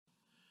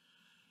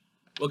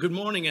Well, good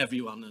morning,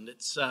 everyone, and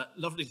it's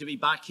lovely to be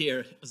back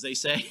here, as they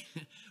say,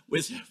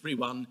 with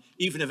everyone,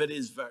 even if it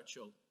is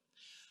virtual.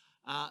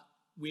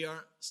 We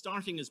are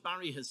starting, as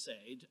Barry has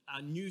said,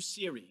 a new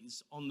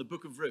series on the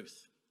Book of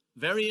Ruth.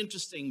 Very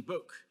interesting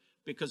book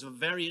because of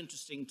very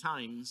interesting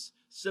times,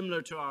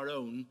 similar to our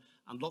own,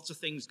 and lots of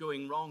things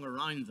going wrong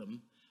around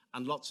them,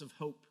 and lots of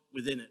hope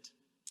within it.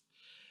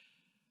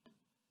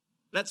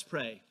 Let's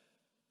pray.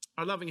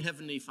 Our loving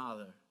Heavenly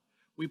Father,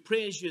 we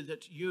praise you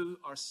that you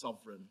are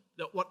sovereign,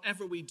 that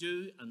whatever we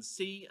do and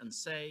see and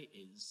say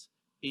is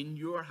in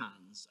your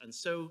hands. And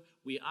so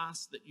we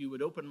ask that you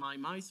would open my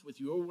mouth with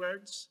your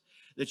words,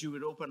 that you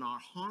would open our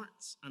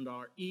hearts and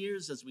our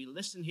ears as we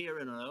listen here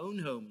in our own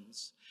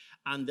homes,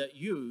 and that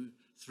you,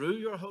 through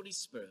your Holy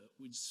Spirit,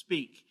 would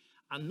speak,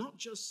 and not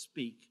just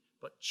speak,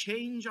 but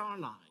change our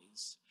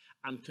lives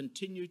and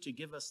continue to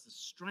give us the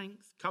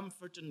strength,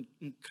 comfort, and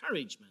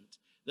encouragement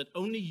that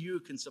only you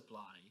can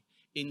supply.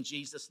 In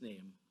Jesus'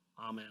 name.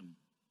 Amen.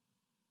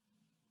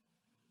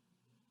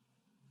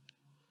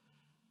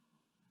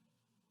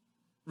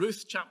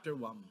 Ruth chapter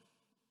 1.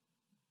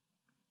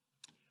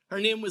 Her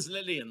name was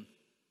Lillian.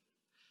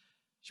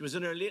 She was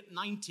in her late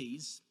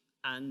 90s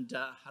and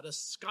had a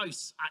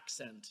Scouse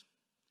accent.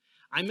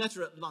 I met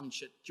her at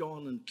lunch at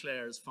John and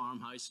Claire's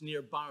farmhouse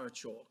near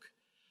Bowerchalk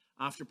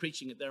after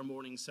preaching at their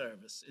morning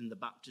service in the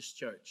Baptist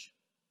church.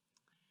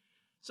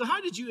 So how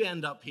did you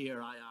end up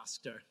here, I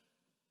asked her.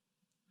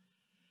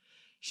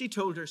 She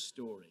told her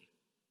story.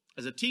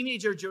 As a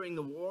teenager during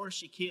the war,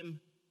 she came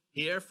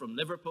here from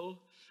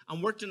Liverpool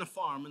and worked in a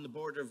farm in the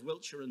border of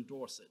Wiltshire and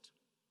Dorset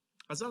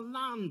as a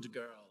land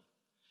girl.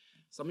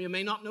 Some of you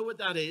may not know what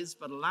that is,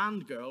 but a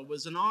land girl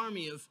was an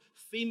army of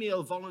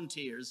female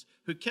volunteers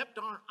who kept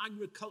our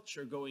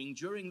agriculture going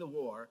during the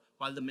war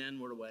while the men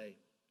were away.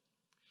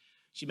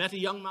 She met a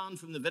young man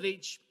from the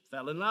village,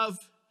 fell in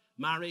love,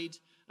 married,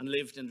 and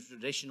lived in a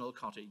traditional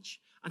cottage,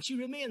 and she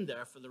remained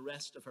there for the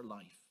rest of her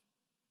life.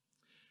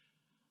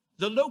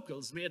 The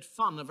locals made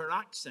fun of her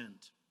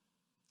accent,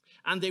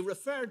 and they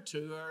referred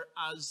to her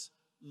as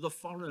the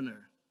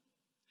foreigner,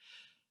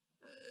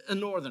 a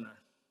northerner,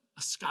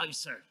 a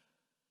Scouser.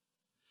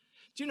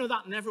 Do you know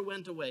that never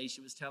went away, she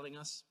was telling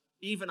us,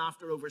 even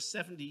after over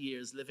 70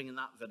 years living in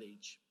that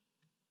village.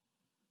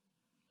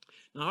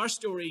 Now, our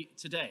story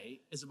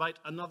today is about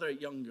another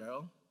young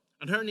girl,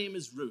 and her name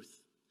is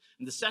Ruth.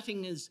 And the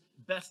setting is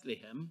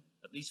Bethlehem,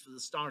 at least for the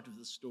start of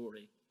the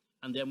story,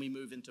 and then we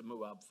move into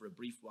Moab for a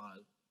brief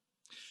while.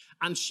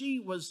 And she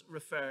was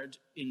referred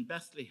in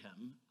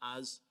Bethlehem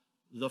as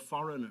the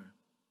foreigner.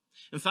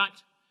 In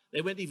fact,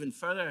 they went even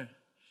further.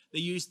 They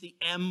used the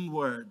M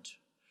word,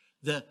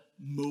 the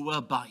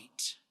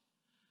Moabite.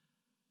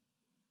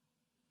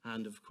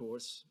 And of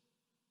course,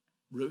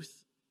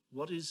 Ruth,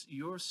 what is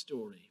your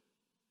story?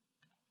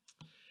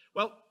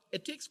 Well,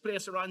 it takes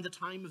place around the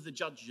time of the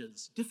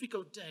Judges,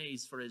 difficult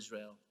days for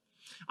Israel.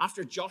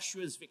 After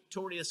Joshua's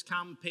victorious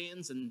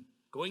campaigns and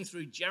going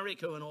through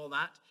Jericho and all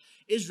that,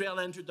 Israel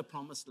entered the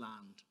promised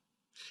land.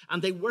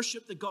 And they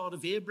worshipped the God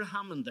of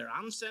Abraham and their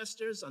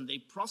ancestors, and they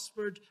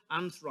prospered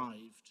and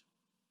thrived.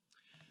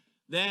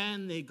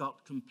 Then they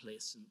got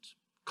complacent,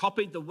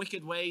 copied the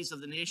wicked ways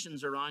of the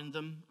nations around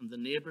them and the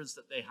neighbors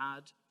that they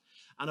had.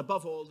 And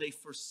above all, they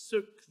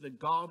forsook the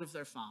God of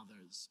their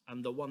fathers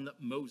and the one that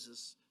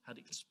Moses had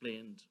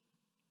explained.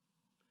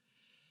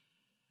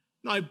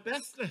 Now,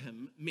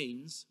 Bethlehem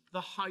means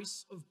the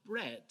house of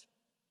bread.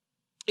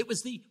 It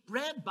was the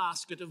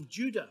breadbasket of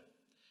Judah,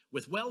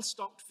 with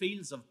well-stocked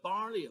fields of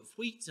barley, of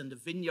wheat, and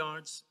of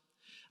vineyards,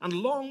 and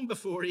long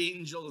before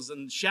angels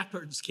and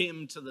shepherds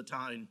came to the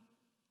town.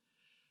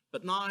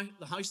 But now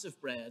the house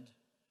of bread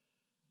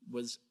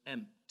was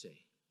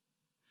empty.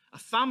 A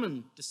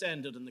famine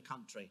descended in the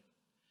country.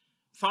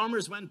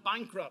 Farmers went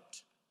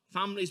bankrupt.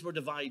 Families were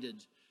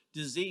divided.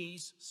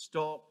 Disease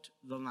stalked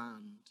the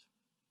land.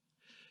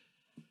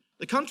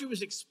 The country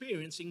was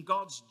experiencing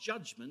God's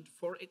judgment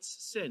for its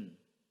sin.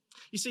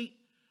 You see,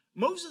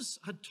 Moses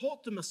had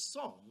taught them a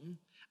song,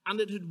 and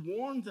it had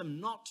warned them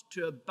not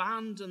to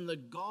abandon the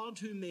God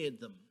who made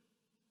them.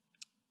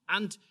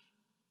 And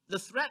the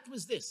threat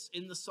was this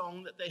in the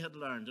song that they had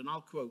learned, and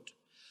I'll quote,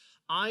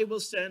 "I will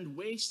send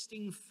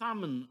wasting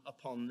famine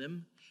upon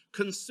them,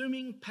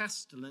 consuming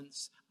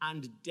pestilence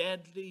and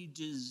deadly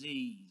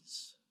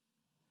disease."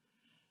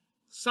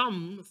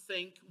 Some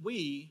think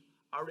we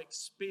are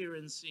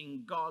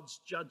experiencing God's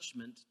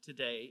judgment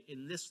today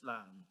in this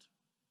land.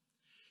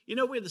 You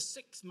know, we're the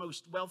sixth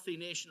most wealthy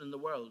nation in the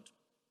world.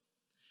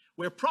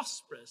 We're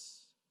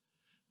prosperous,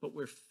 but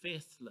we're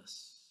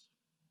faithless.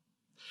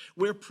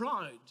 We're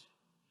proud,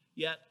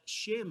 yet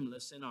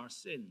shameless in our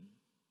sin.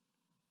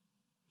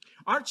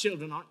 Our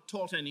children aren't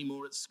taught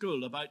anymore at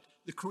school about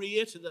the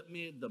Creator that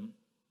made them.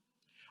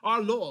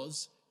 Our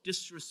laws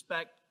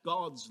disrespect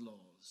God's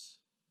laws.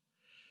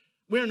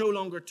 We're no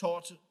longer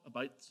taught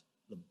about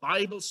the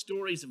Bible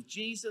stories of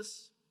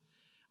Jesus,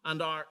 and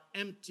our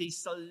empty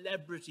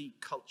celebrity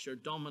culture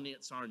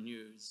dominates our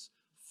news.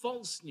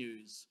 False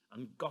news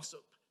and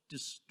gossip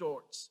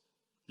distorts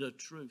the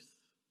truth.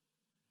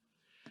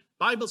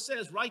 Bible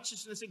says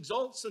righteousness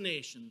exalts a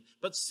nation,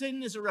 but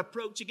sin is a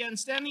reproach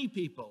against any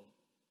people.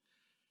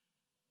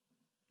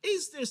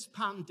 Is this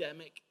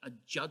pandemic a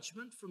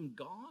judgment from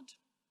God?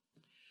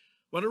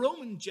 When a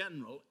Roman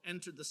general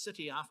entered the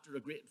city after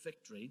a great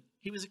victory,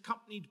 he was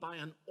accompanied by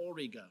an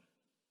auriga.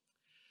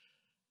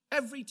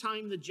 Every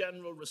time the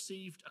general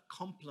received a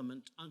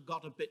compliment and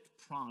got a bit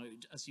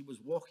proud as he was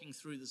walking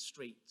through the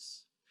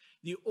streets,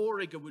 the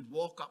auriga would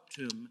walk up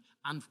to him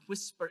and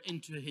whisper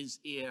into his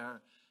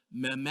ear,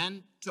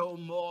 "Memento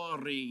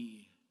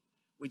mori,"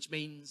 which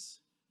means,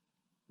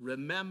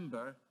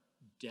 remember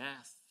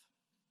death.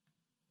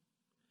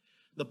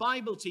 The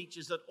Bible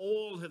teaches that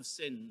all have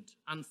sinned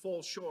and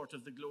fall short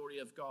of the glory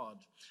of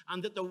God,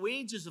 and that the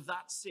wages of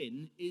that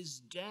sin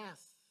is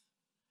death.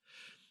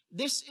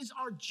 This is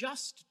our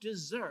just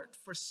desert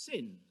for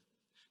sin,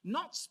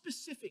 not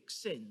specific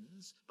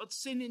sins, but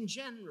sin in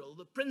general,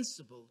 the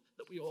principle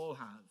that we all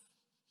have.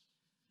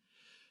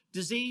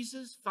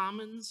 Diseases,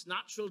 famines,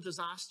 natural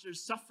disasters,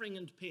 suffering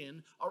and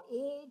pain are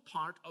all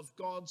part of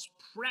God's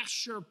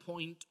pressure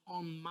point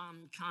on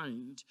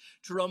mankind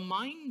to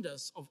remind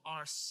us of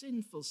our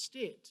sinful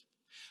state.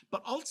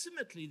 But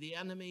ultimately, the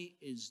enemy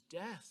is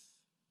death.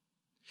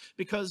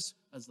 Because,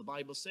 as the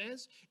Bible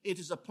says, it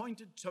is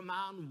appointed to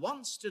man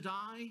once to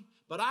die,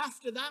 but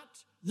after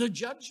that, the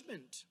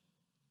judgment.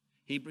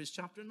 Hebrews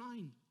chapter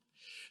 9.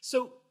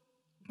 So,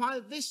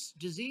 while this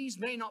disease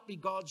may not be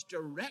God's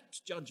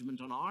direct judgment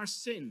on our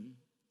sin,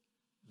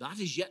 that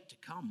is yet to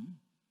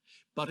come,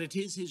 but it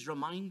is his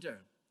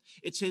reminder.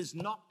 It's his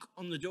knock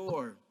on the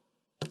door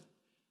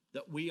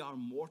that we are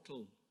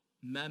mortal,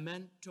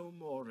 memento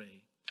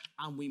mori,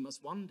 and we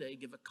must one day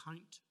give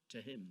account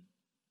to him.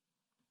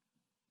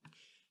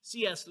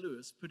 C.S.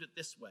 Lewis put it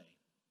this way: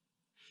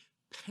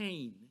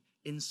 pain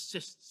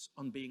insists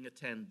on being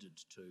attended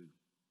to.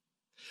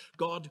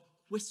 God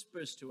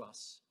whispers to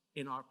us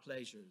in our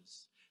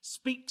pleasures,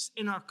 speaks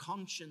in our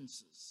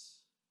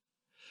consciences,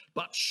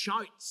 but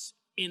shouts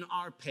in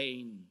our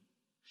pain.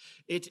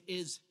 It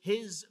is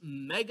his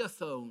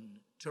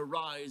megaphone to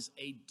rouse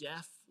a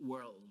deaf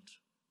world.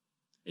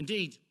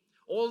 Indeed,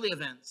 all the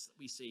events that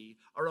we see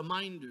are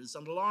reminders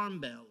and alarm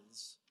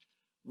bells.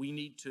 We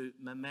need to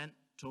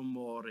memento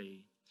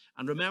mori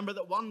and remember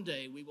that one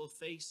day we will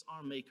face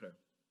our Maker.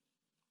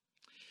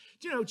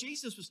 Do you know,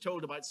 Jesus was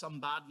told about some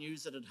bad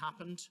news that had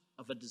happened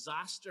of a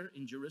disaster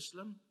in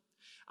Jerusalem.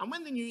 And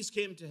when the news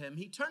came to him,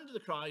 he turned to the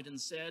crowd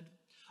and said,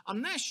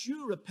 "Unless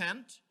you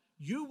repent,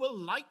 you will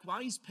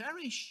likewise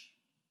perish."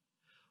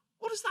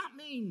 What does that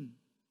mean?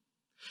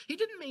 He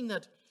didn't mean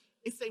that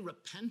if they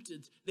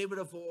repented, they would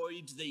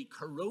avoid the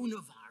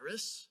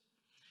coronavirus,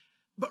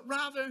 but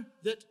rather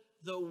that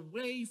the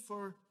way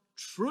for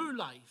true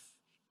life,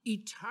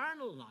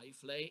 eternal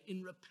life, lay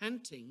in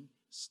repenting,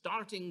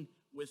 starting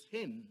with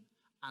him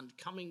and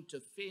coming to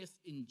faith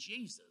in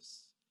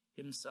Jesus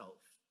himself.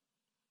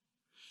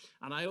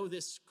 And I owe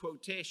this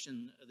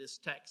quotation, this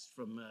text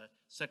from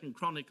 2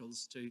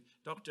 Chronicles to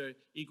Dr.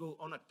 Igo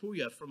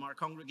Onakpuya from our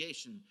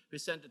congregation, who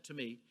sent it to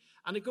me.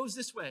 And it goes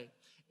this way: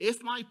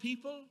 "If my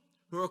people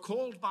who are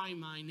called by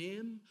my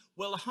name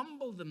will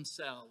humble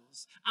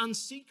themselves and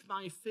seek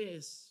my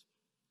face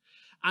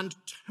and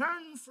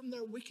turn from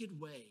their wicked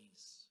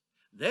ways,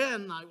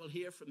 then I will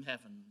hear from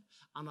heaven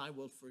and I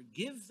will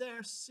forgive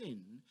their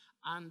sin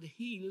and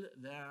heal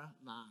their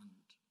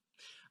land."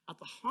 At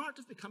the heart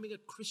of becoming a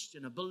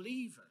Christian, a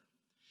believer,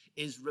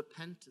 is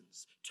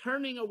repentance,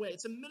 turning away.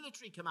 It's a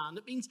military command.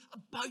 It means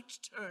about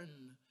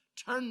turn.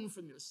 Turn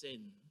from your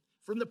sin,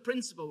 from the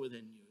principle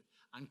within you,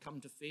 and come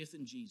to faith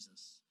in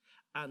Jesus.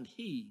 And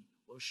he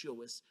will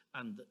show us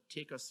and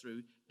take us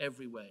through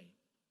every way.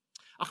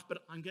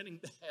 But I'm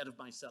getting ahead of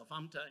myself,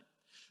 aren't I?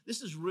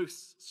 This is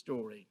Ruth's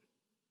story.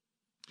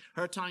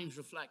 Her times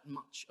reflect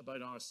much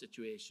about our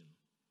situation.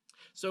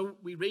 So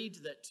we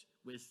read that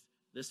with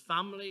this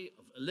family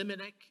of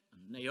Elimelech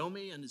and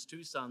Naomi and his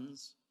two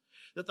sons,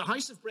 that the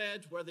house of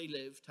bread where they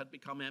lived had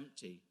become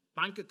empty.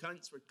 Bank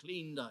accounts were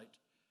cleaned out.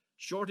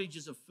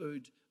 Shortages of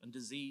food and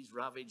disease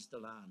ravaged the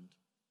land.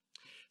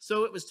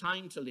 So it was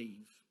time to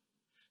leave,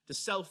 to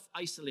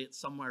self-isolate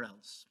somewhere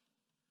else,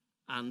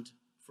 and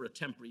for a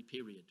temporary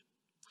period.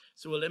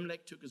 So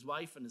Elimelech took his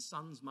wife and his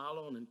sons,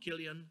 Mahlon and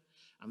Chilion,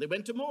 and they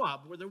went to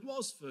Moab where there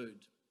was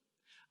food.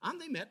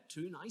 And they met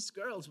two nice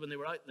girls when they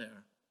were out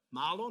there.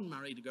 Mahlon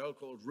married a girl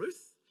called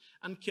Ruth,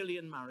 and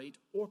Chilion married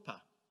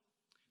Orpah.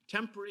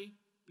 Temporary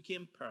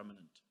became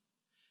permanent.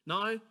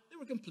 Now they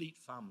were a complete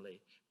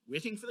family,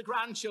 waiting for the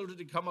grandchildren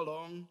to come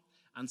along,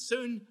 and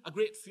soon a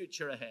great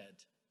future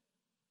ahead.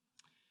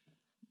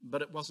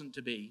 But it wasn't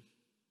to be.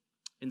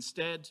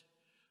 Instead,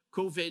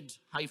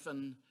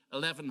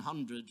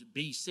 COVID-1100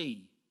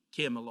 BC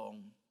came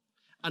along,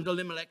 and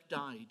Elimelech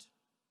died.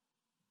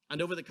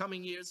 And over the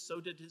coming years, so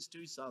did his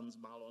two sons,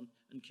 Mahlon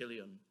and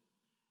Chilion.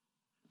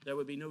 There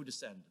would be no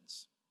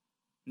descendants,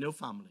 no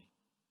family,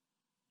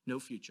 no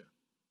future.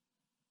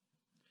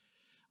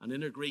 And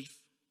in her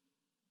grief,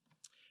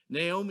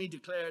 Naomi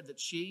declared that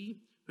she,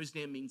 whose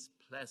name means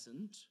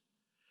pleasant,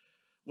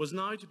 was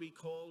now to be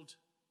called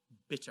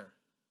bitter,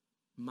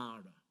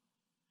 Mara.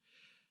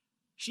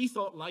 She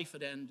thought life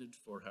had ended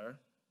for her,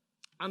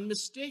 and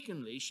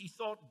mistakenly she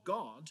thought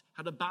God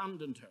had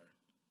abandoned her.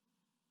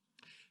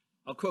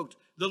 I'll quote,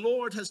 "The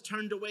Lord has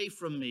turned away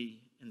from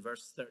me," in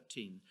verse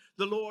 13.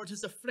 "The Lord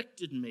has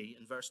afflicted me,"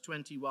 in verse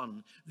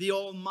 21. "The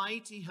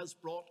Almighty has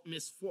brought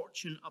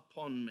misfortune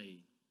upon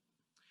me."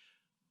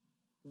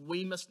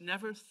 We must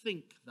never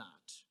think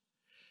that,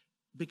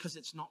 because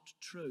it's not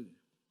true.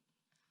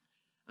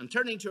 And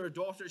turning to her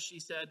daughter, she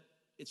said,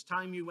 "It's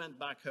time you went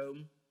back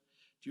home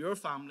to your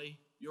family,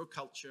 your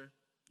culture,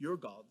 your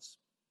gods."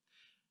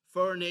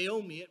 For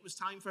Naomi, it was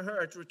time for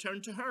her to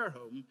return to her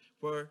home,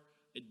 where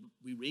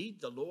we read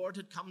the Lord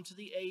had come to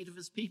the aid of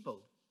his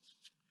people.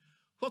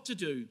 What to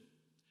do?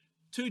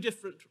 Two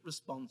different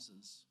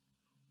responses.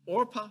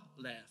 Orpah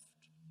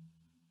left.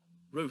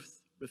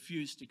 Ruth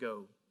refused to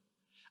go.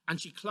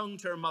 And she clung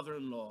to her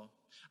mother-in-law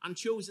and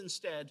chose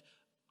instead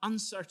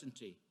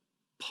uncertainty,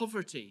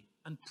 poverty,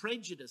 and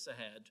prejudice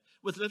ahead,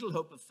 with little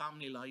hope of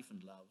family life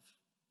and love.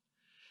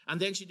 And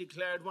then she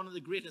declared one of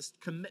the greatest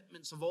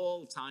commitments of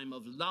all time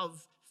of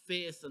love,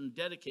 faith, and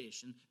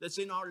dedication that's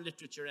in our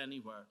literature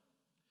anywhere.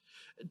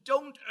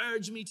 "Don't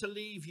urge me to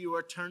leave you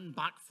or turn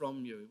back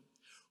from you.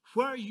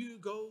 Where you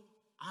go,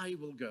 I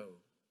will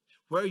go.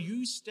 Where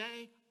you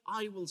stay,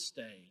 I will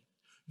stay.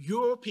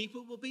 Your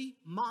people will be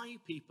my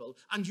people,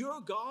 and your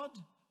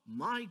God,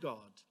 my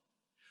God.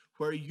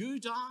 Where you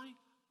die,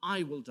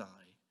 I will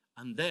die,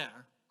 and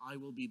there I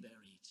will be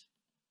buried."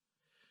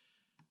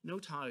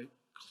 Note how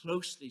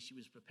closely she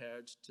was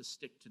prepared to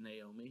stick to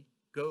Naomi.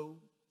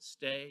 Go,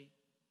 stay,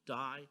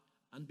 die,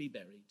 and be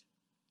buried.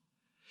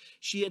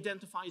 She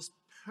identifies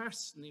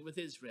personally with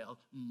Israel,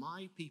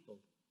 my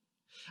people,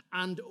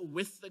 and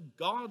with the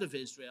God of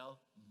Israel,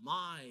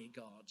 my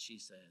God, she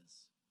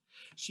says.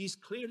 She's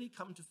clearly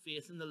come to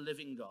faith in the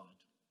living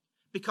God,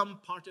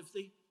 become part of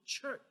the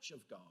church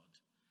of God,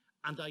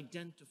 and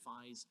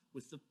identifies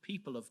with the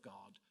people of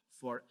God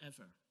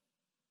forever.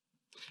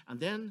 And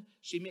then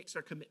she makes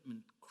her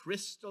commitment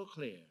crystal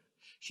clear.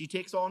 She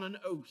takes on an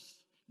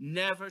oath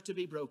never to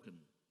be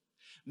broken.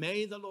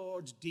 "May the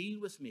Lord deal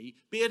with me,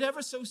 be it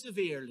ever so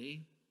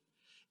severely,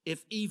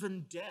 if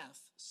even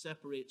death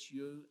separates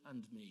you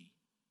and me."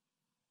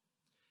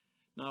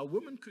 Now, a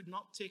woman could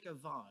not take a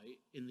vow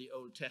in the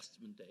Old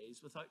Testament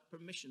days without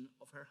permission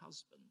of her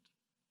husband.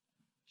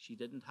 She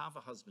didn't have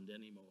a husband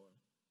anymore.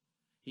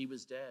 He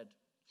was dead.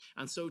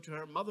 And so to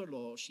her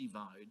mother-in-law she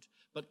vowed,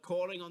 but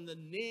calling on the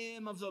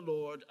name of the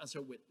Lord as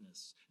her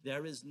witness.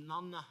 There is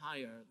none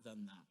higher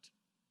than that.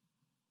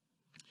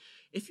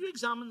 If you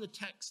examine the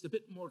text a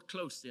bit more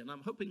closely, and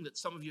I'm hoping that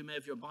some of you may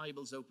have your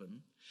Bibles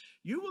open,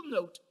 you will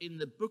note in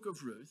the book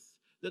of Ruth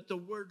that the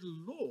word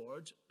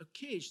Lord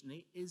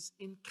occasionally is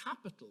in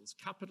capitals,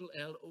 capital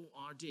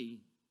L-O-R-D.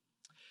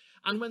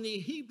 And when the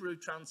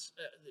Hebrews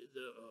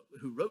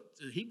who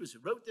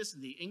wrote this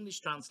and the English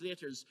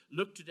translators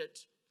looked at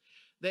it,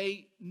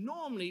 they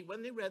normally,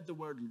 when they read the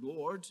word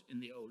Lord in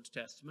the Old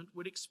Testament,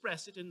 would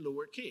express it in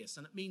lowercase,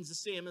 and it means the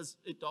same as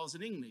it does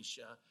in English,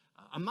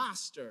 a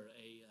master,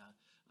 a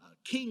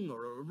king,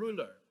 or a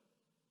ruler.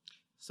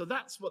 So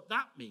that's what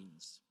that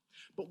means.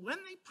 But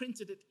when they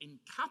printed it in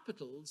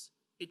capitals,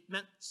 it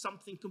meant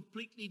something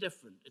completely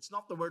different. It's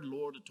not the word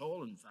Lord at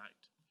all, in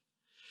fact.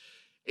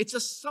 It's a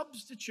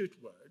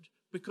substitute word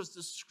because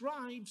the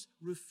scribes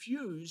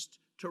refused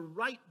to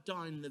write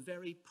down the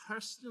very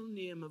personal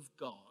name of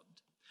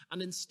God,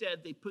 and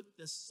instead they put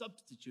this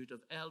substitute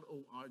of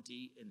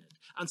L-O-R-D in it.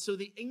 And so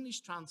the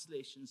English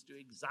translations do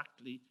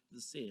exactly the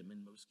same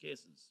in most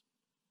cases.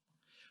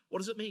 What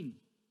does it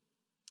mean?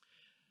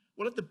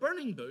 Well, at the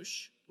burning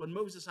bush, when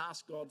Moses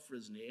asked God for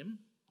his name,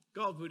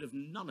 God would have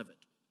none of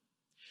it.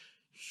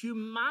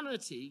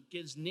 Humanity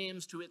gives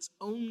names to its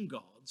own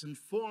gods and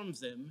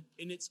forms them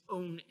in its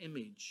own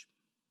image.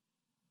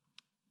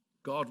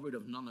 God would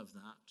have none of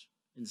that.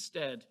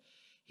 Instead,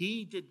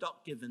 he did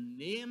not give a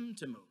name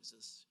to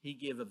Moses. He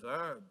gave a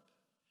verb.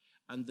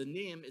 And the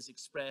name is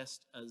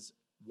expressed as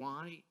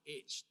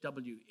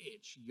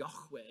YHWH,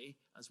 Yahweh,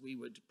 as we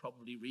would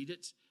probably read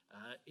it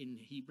in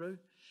Hebrew.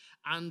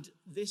 And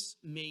this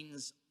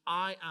means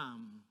I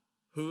am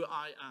who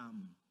I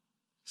am.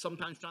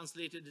 Sometimes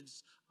translated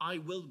as I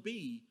will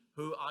be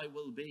who I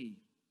will be.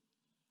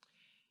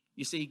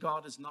 You see,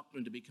 God is not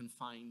going to be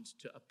confined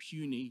to a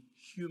puny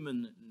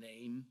human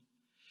name,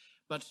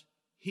 but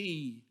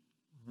he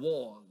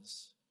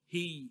was,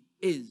 he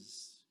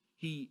is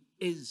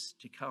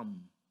to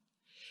come.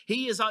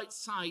 He is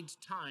outside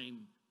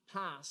time,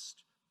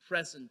 past,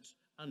 present,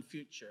 and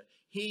future.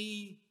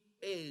 He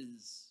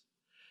is.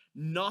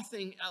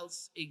 Nothing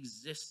else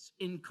exists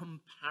in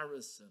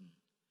comparison.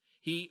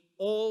 He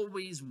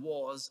always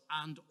was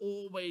and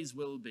always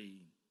will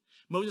be.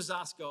 Moses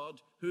asked God,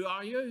 "Who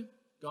are you?"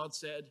 God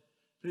said,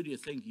 "Who do you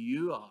think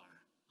you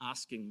are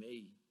asking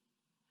me?"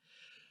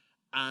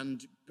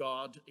 And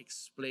God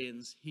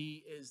explains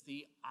he is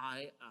the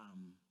I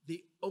am,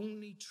 the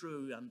only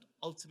true and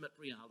ultimate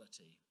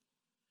reality.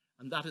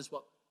 And that is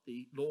what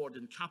the Lord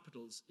in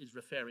capitals is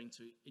referring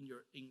to in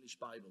your English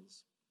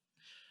Bibles.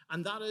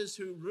 And that is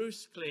who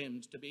Ruth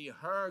claimed to be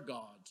her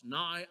God,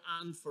 now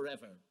and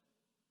forever.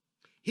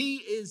 He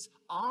is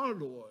our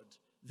Lord,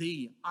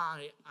 the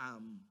I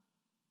am.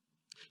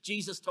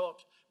 Jesus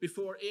taught,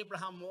 before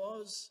Abraham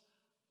was,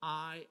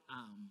 I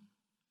am.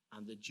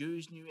 And the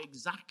Jews knew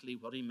exactly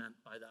what he meant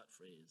by that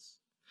phrase.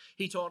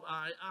 He taught,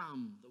 I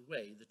am the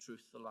way, the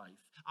truth, the life.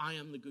 I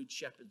am the good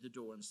shepherd, the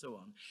door, and so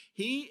on.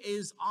 He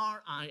is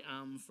our I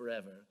am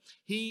forever.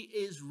 He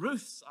is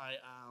Ruth's I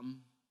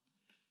am.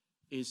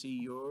 Is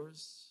he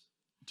yours?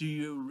 Do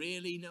you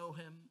really know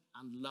him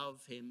and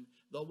love him?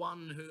 The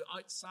one who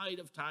outside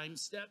of time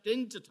stepped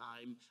into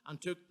time and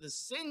took the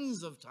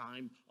sins of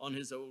time on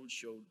his old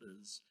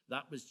shoulders.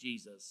 That was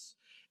Jesus.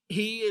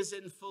 He is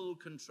in full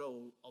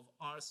control of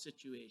our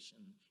situation,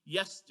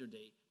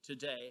 yesterday,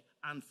 today,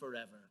 and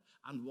forever,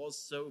 and was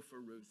so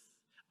for Ruth,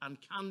 and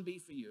can be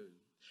for you.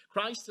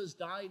 Christ has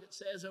died, it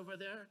says over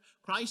there.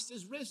 Christ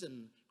is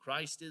risen.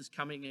 Christ is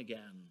coming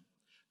again.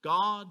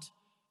 God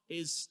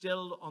is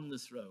still on the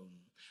throne,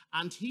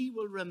 and he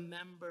will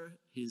remember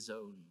his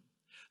own.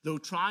 Though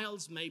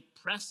trials may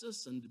press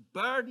us and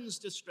burdens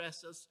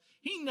distress us,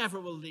 he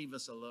never will leave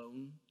us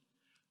alone.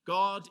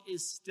 God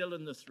is still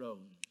on the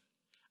throne,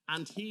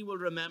 and he will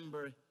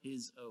remember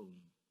his own.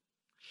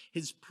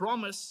 His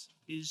promise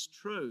is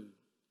true.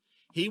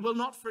 He will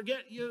not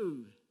forget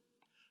you.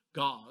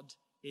 God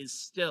is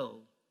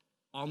still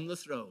on the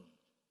throne.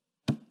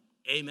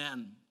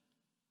 Amen.